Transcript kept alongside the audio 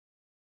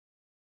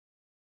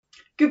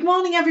Good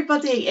morning,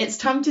 everybody. It's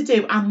time to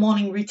do our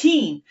morning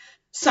routine.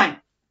 So,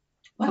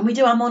 when we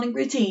do our morning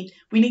routine,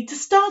 we need to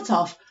start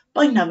off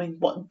by knowing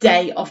what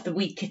day of the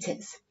week it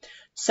is.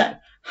 So,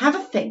 have a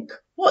think.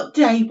 What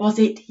day was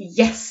it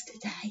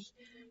yesterday?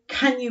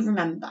 Can you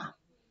remember?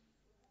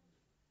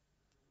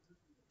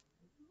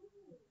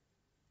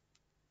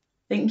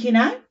 Think you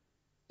know?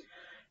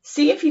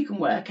 See if you can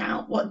work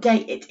out what day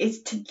it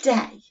is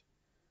today.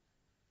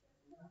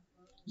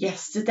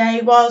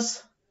 Yesterday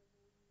was.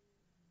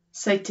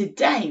 So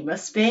today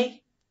must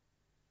be.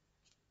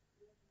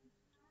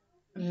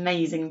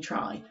 Amazing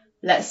try.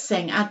 Let's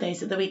sing our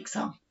Days of the Week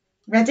song.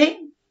 Ready?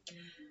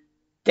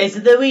 Days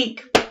of the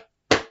week.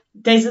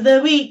 Days of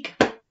the week.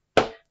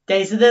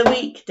 Days of the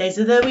week. Days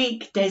of the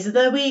week. Days of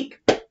the week.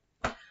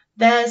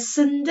 There's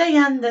Sunday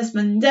and there's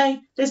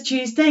Monday. There's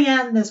Tuesday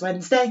and there's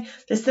Wednesday.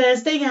 There's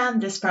Thursday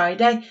and there's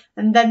Friday.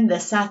 And then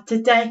there's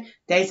Saturday.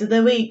 Days of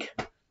the week.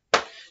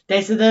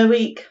 Days of the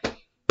week.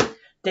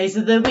 Days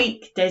of the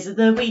week. Days of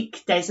the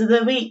week. Days of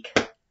the week.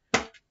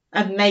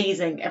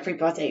 Amazing,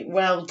 everybody.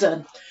 Well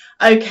done.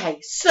 Okay,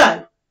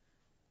 so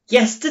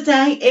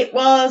yesterday it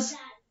was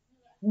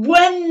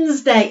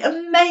Wednesday.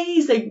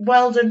 Amazing.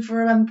 Well done for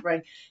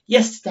remembering.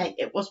 Yesterday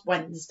it was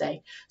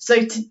Wednesday.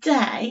 So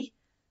today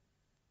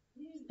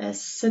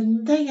there's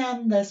Sunday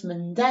and there's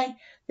Monday.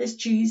 There's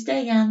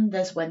Tuesday and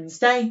there's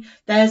Wednesday.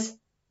 There's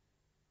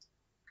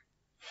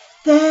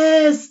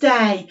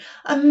Thursday.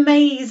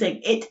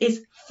 Amazing. It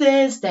is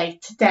Thursday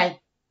today.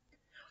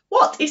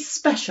 What is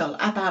special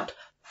about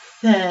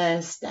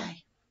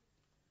Thursday?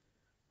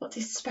 What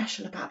is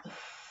special about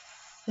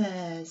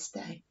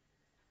Thursday?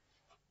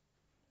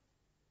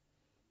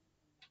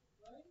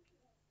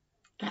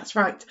 That's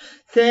right.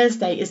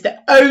 Thursday is the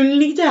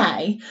only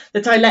day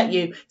that I let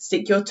you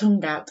stick your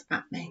tongue out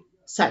at me.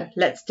 So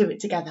let's do it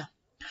together.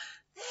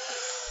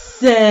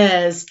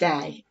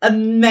 Thursday.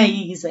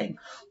 Amazing.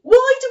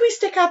 Why do we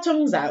stick our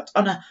tongues out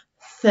on a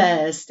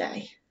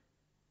Thursday?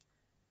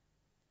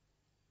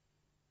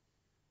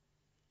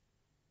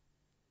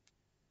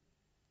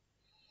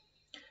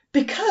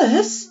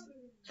 Because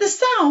the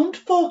sound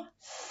for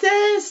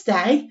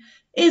Thursday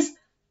is,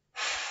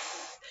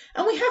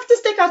 and we have to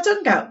stick our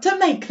tongue out to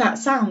make that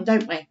sound,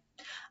 don't we?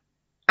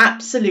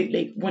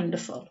 Absolutely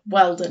wonderful.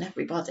 Well done,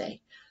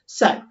 everybody.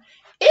 So,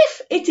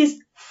 if it is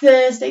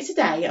Thursday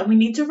today and we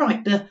need to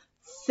write the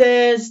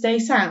Thursday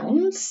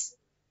sounds,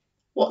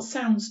 what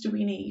sounds do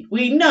we need?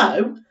 We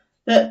know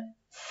that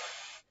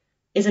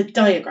is a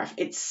digraph.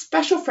 It's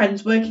special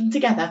friends working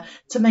together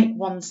to make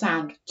one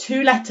sound.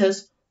 2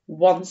 letters,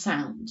 1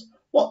 sound.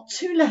 What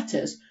 2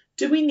 letters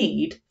do we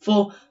need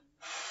for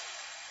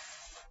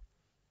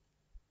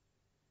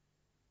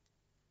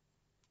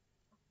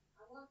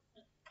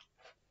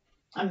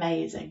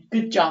amazing?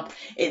 Good job.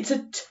 It's a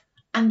t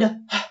and a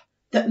h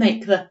that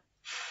make the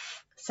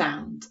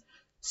sound.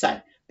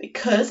 So,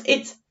 because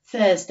it's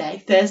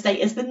Thursday,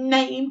 Thursday is the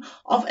name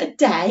of a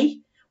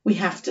day, we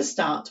have to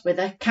start with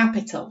a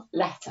capital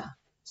letter.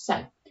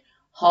 So,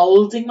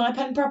 holding my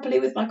pen properly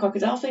with my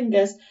crocodile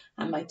fingers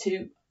and my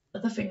 2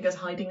 other fingers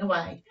hiding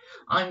away,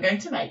 I'm going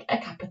to make a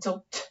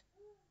capital T.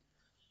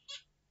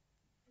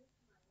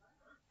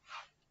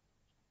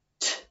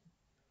 T.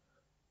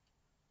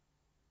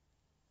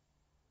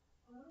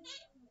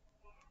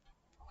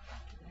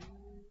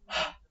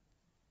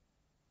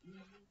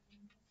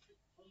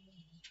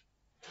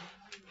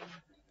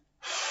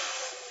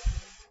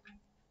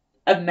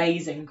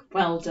 Amazing.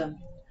 Well done.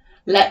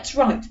 Let's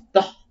write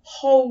the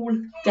whole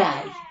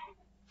day.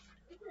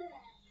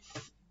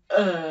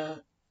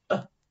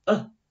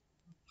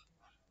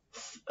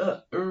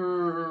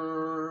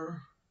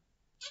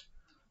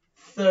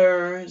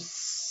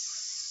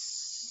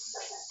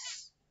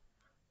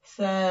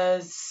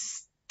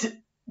 Thursday.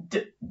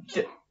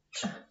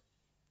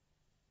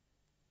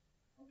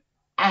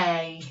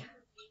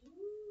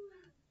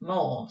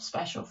 More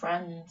special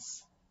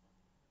friends.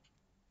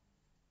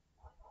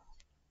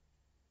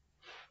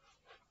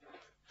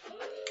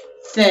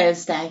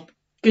 Thursday.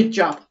 Good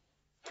job.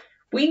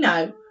 We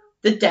know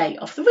the day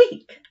of the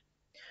week.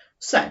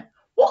 So,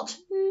 what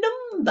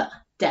number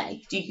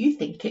day do you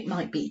think it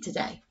might be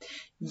today?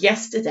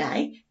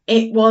 Yesterday,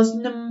 it was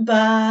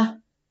number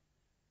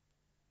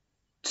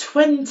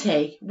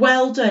 20.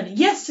 Well done.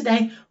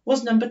 Yesterday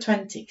was number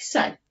 20.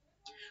 So,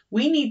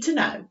 we need to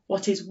know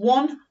what is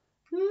 1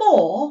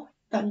 more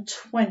than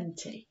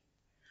 20.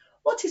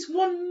 What is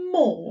 1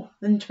 more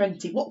than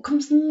 20? What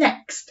comes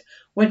next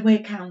when we're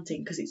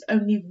counting? Because it's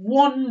only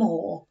 1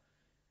 more.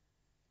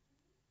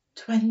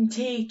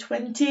 20,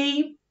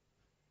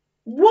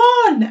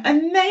 21.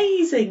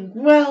 Amazing.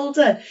 Well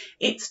done.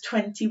 It's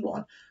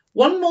 21.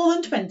 1 more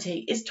than 20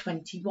 is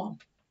 21.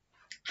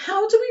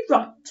 How do we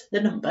write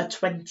the number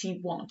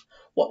 21?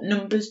 What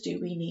numbers do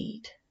we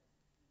need?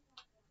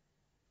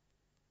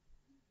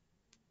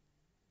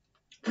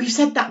 We've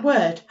said that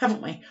word,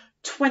 haven't we?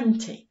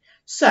 20.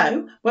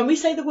 So, when we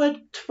say the word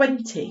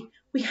 20,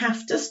 we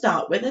have to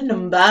start with a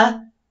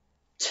number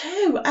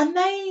 2.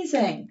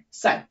 Amazing.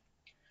 So,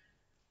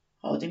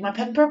 holding my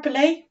pen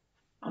properly,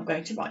 I'm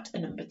going to write a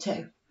number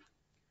 2.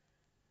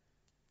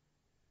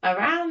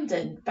 Around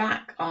and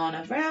back on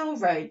a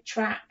railroad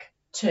track.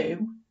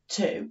 2,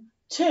 2,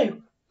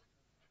 2.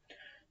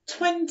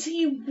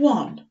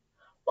 21.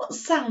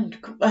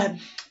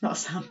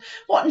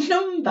 What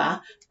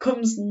number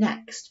comes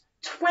next?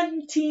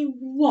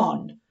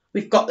 21.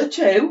 We've got the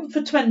 2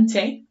 for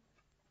 20.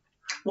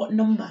 What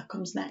number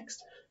comes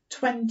next?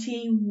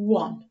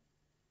 21.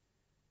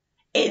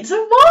 It's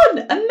a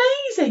 1.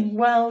 Amazing.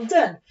 Well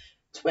done.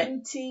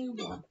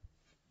 21.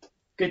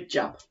 Good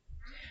job.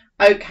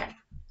 Okay.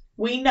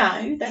 We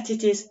know that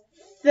it is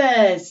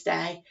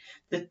Thursday,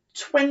 the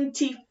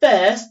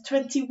 21st,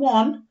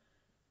 21.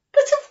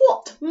 But of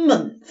what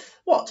month?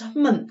 What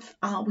month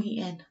are we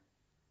in?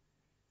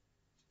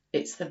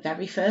 It's the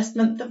very first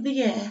month of the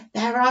year.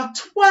 There are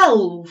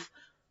 12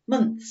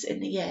 months in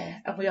the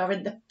year, and we are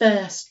in the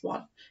first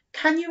one.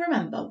 Can you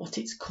remember what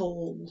it's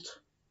called?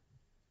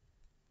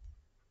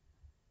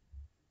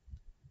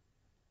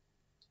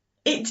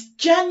 It's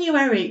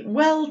January.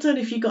 Well done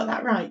if you got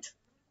that right.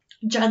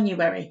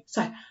 January.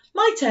 So,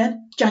 my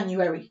turn,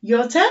 January.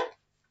 Your turn?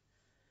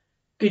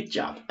 Good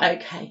job.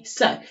 Okay,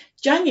 so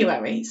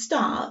January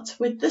starts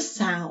with the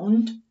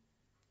sound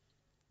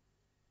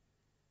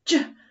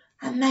J.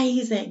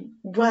 Amazing.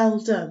 Well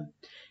done.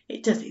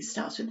 It does. It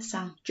starts with the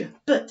sound J,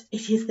 but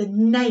it is the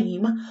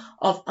name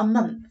of a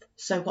month.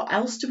 So what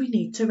else do we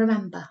need to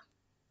remember?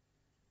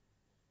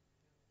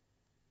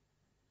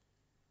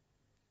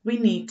 We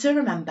need to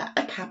remember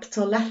a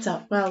capital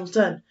letter. Well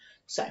done.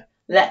 So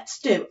let's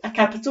do a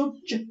capital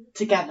J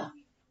together.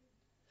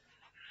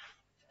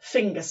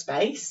 Finger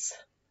space.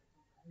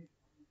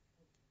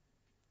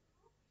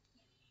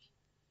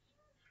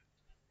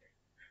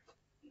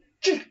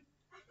 J.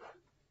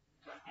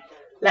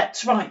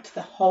 Let's write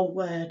the whole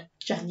word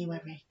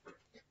January.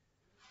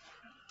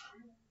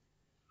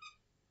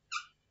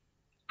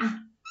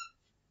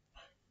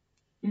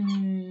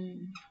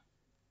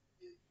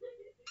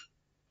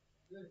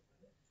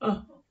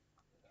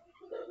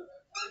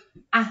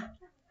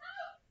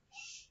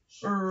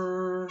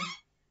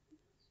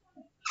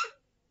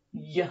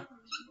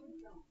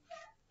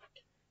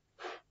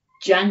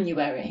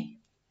 January.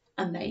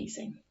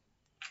 Amazing.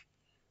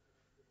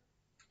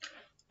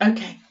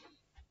 Okay,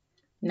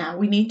 now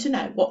we need to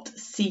know what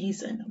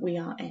season we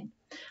are in.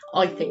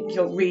 I think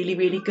you're really,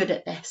 really good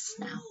at this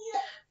now.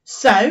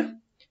 So,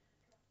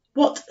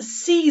 what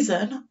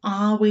season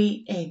are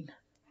we in?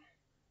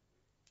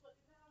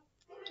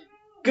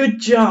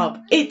 Good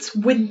job. It's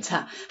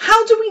winter.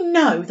 How do we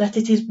know that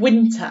it is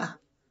winter?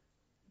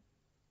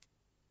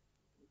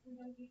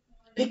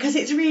 Because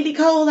it's really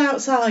cold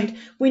outside.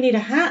 We need a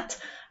hat,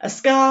 a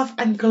scarf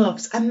and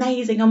gloves.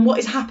 Amazing. And what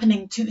is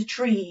happening to the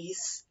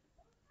trees?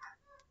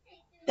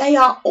 They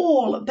are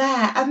all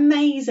bare.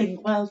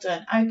 Amazing. Well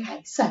done.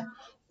 Okay, so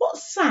what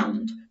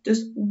sound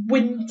does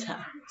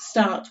winter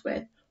start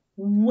with?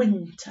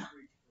 Winter.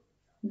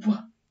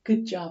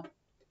 Good job.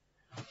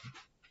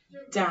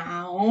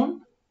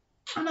 Down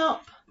and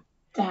up.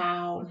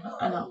 Down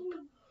and up.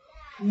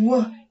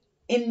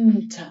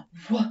 Winter.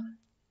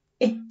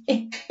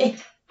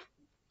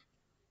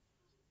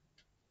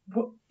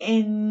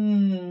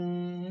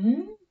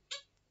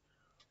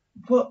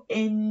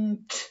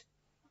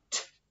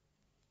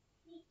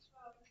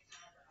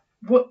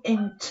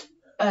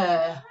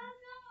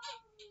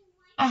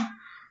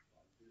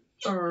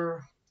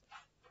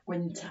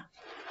 Winter.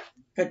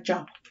 Good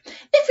job.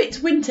 If it's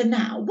winter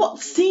now, what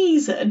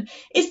season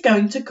is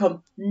going to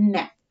come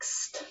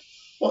next?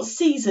 What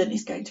season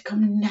is going to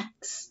come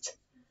next?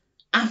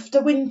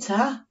 After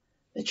winter,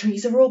 the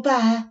trees are all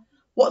bare.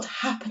 What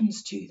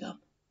happens to them?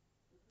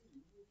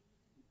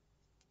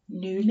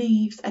 New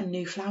leaves and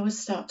new flowers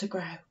start to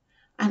grow.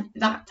 And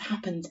that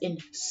happens in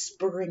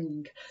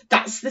spring.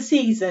 That's the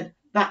season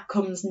that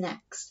comes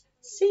next.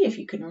 See if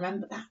you can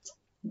remember that.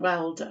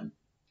 Well done.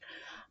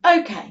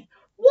 Okay,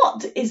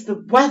 what is the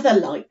weather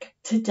like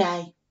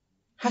today?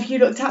 Have you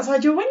looked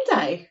outside your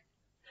window?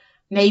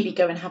 Maybe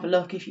go and have a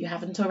look if you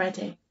haven't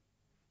already.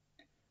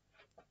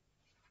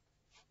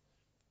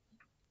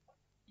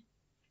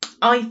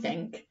 I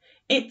think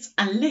it's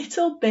a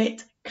little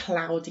bit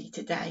cloudy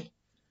today.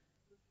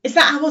 Is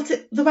that what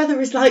the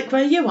weather is like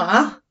where you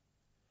are?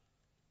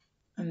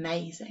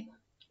 Amazing.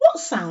 What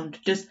sound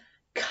does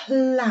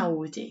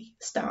cloudy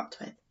start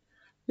with?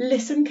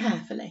 Listen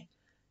carefully.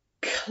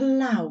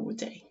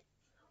 Cloudy.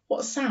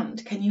 What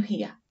sound can you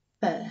hear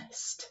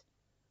first?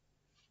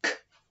 K.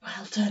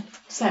 Well done.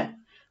 So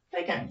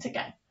we're going to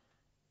go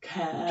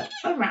curve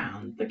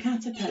around the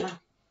caterpillar.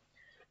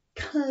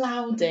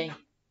 Cloudy.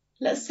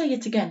 Let's say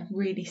it again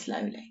really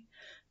slowly.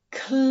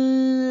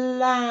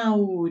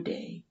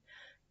 Cloudy.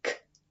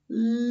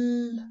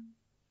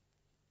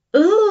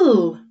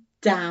 Ooh,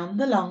 down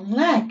the long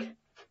leg.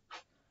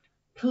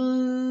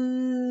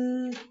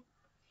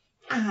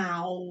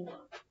 Ow.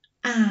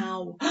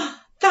 Ow.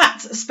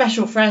 That's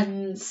special,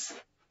 friends.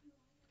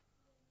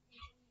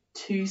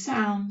 2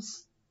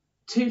 sounds,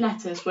 2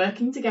 letters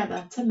working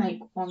together to make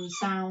one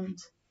sound.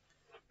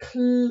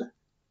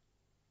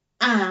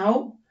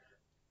 Ow.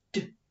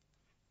 D.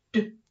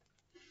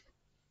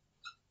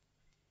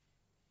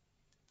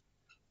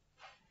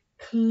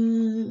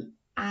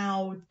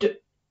 cloudy.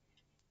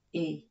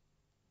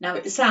 Now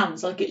it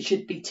sounds like it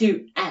should be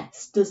two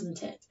S,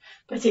 doesn't it?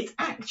 But it's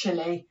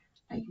actually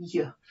a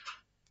Y.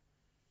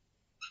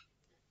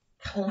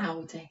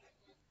 Cloudy.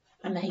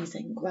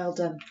 Amazing. Well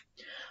done.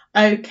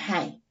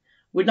 Okay.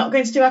 We're not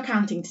going to do our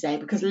counting today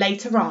because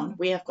later on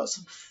we have got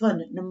some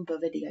fun number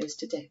videos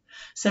to do.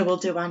 So we'll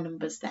do our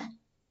numbers then.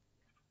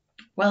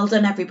 Well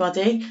done,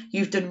 everybody.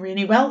 You've done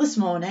really well this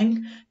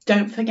morning.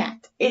 Don't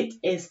forget, it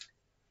is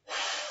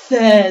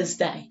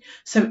Thursday.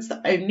 So it's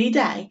the only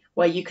day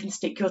where you can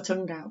stick your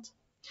tongue out.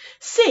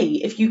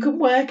 See if you can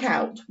work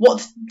out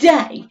what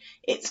day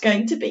it's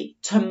going to be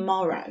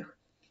tomorrow.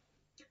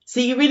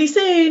 See you really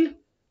soon.